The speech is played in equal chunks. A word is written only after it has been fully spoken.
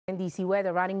NDC, where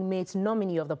the running mate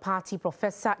nominee of the party,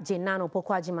 Professor Naana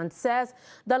OpokuAgyeman, says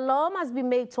the law must be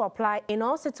made to apply in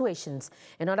all situations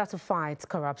in order to fight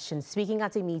corruption. Speaking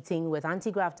at a meeting with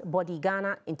anti-graft body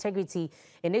Ghana Integrity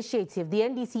Initiative, the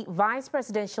NDC vice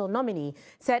presidential nominee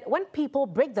said when people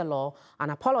break the law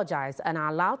and apologize and are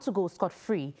allowed to go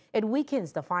scot-free, it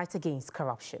weakens the fight against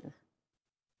corruption.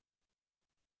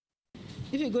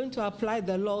 If you're going to apply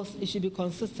the laws, it should be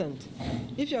consistent.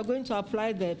 If you're going to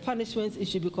apply the punishments, it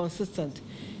should be consistent.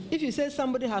 If you say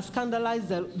somebody has scandalized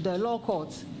the law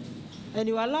courts and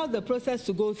you allow the process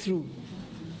to go through,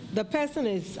 the person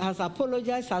has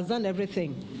apologized, has done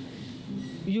everything,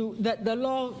 the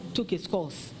law took its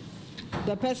course.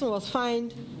 The person was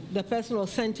fined, the person was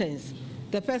sentenced,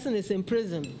 the person is in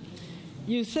prison.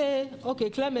 You say, okay,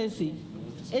 clemency.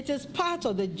 It is part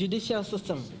of the judicial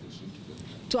system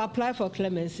to apply for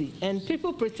clemency, and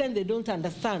people pretend they don't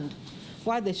understand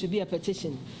why there should be a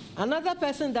petition. Another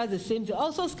person does the same thing,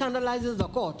 also scandalizes the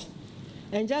court,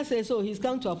 and just says, oh, he's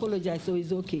come to apologize, so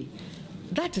he's okay.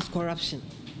 That is corruption.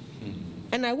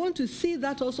 And I want to see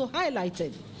that also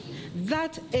highlighted.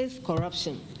 That is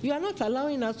corruption. You are not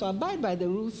allowing us to abide by the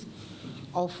rules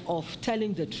of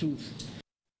telling the truth.